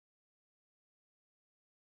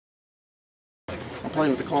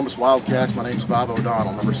playing with the Columbus Wildcats. My name's Bob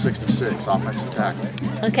O'Donnell, number 66, offensive tackle.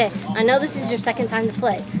 Okay, I know this is your second time to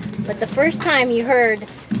play, but the first time you heard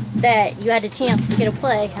that you had a chance to get a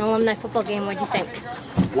play in an alumni football game, what did you think?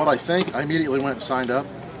 What I think, I immediately went and signed up,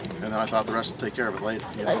 and then I thought the rest would take care of it later.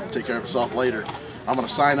 Take care of itself later. I'm going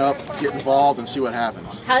to sign up, get involved, and see what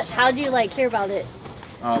happens. How'd you hear about it?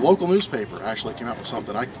 Local newspaper actually came up with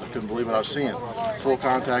something. I couldn't believe what I was seeing. Full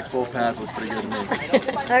contact, full pads, looked pretty good to me.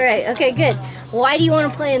 All right, okay, good. Why do you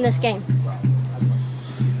want to play in this game?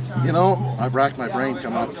 You know, I've racked my brain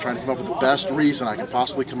trying to come up with the best reason I can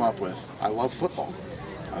possibly come up with. I love football.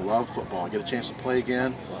 I love football. I get a chance to play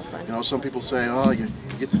again. You know, some people say, oh, you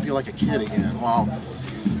get to feel like a kid again. Well,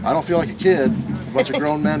 I don't feel like a kid. A bunch of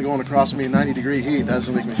grown men going across me in 90-degree heat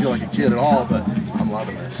doesn't make me feel like a kid at all, but I'm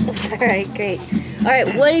loving this. All right, great. All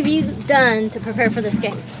right, what have you done to prepare for this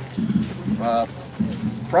game?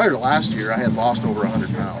 Prior to last year, I had lost over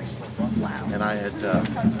 100 pounds. Wow. And I had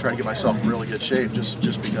tried to get myself in really good shape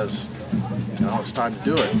just because, you know, it's time to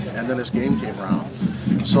do it. And then this game came around.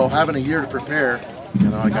 So having a year to prepare, you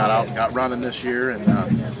know, I got out and got running this year and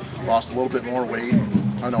lost a little bit more weight.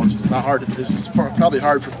 I know it's not hard. It's probably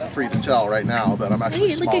hard for you to tell right now, but I'm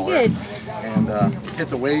actually smaller. Looking good. And hit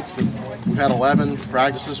the weights, and we've had 11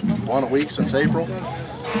 practices, 1 a week since April.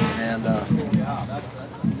 And I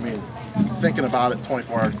mean, thinking about it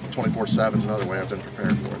 24/7 is another way I've been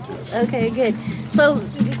prepared for it too. So. Okay, good. So,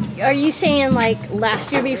 are you saying like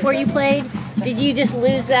last year before you played, did you just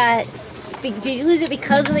lose that? Did you lose it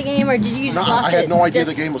because of the game, or did you just lost it? I had no idea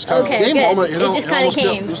the game was coming. Okay, the game moment, it just kind of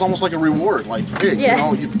came. It was almost like a reward. Like, hey, you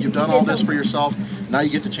know, you've done all this for yourself. Now you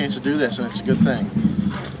get the chance to do this, and it's a good thing.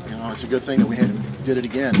 You know, it's a good thing that we did it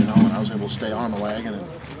again. You know, and I was able to stay on the wagon and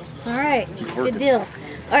all right, keep working. Good deal.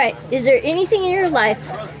 All right, is there anything in your life?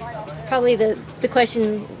 Probably the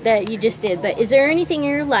question that you just did, but is there anything in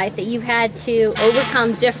your life that you've had to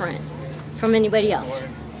overcome different from anybody else?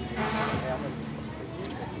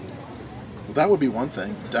 Well, that would be one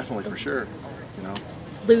thing, definitely for sure. You know,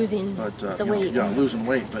 losing the weight. Yeah, losing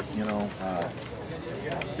weight. But you know,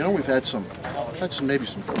 we've had some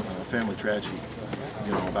family tragedy.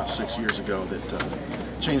 You know, about 6 years ago that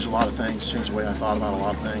changed a lot of things, changed the way I thought about a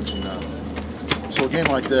lot of things, and so a game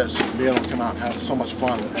like this, being able to come out and have so much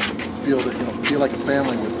fun and feel that feel like a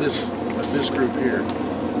family with this group here,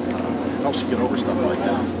 helps you get over stuff like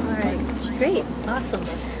that. All right, great, awesome.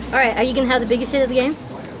 All right, are you gonna have the biggest hit of the game?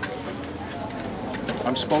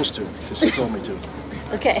 I'm supposed to, because he told me to.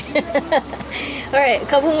 Okay. All right, a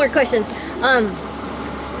couple more questions.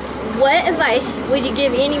 What advice would you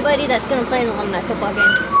give anybody that's going to play an alumni football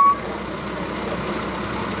game?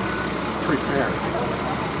 Prepare.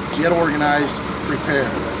 Get organized. Prepare.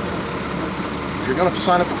 If you're going to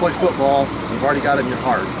sign up to play football, you've already got it in your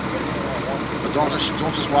heart. But don't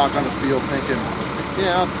just walk on the field thinking,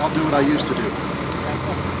 yeah, I'll do what I used to do.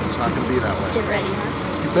 It's not going to be that way. Get ready,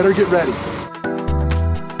 huh? You better get ready.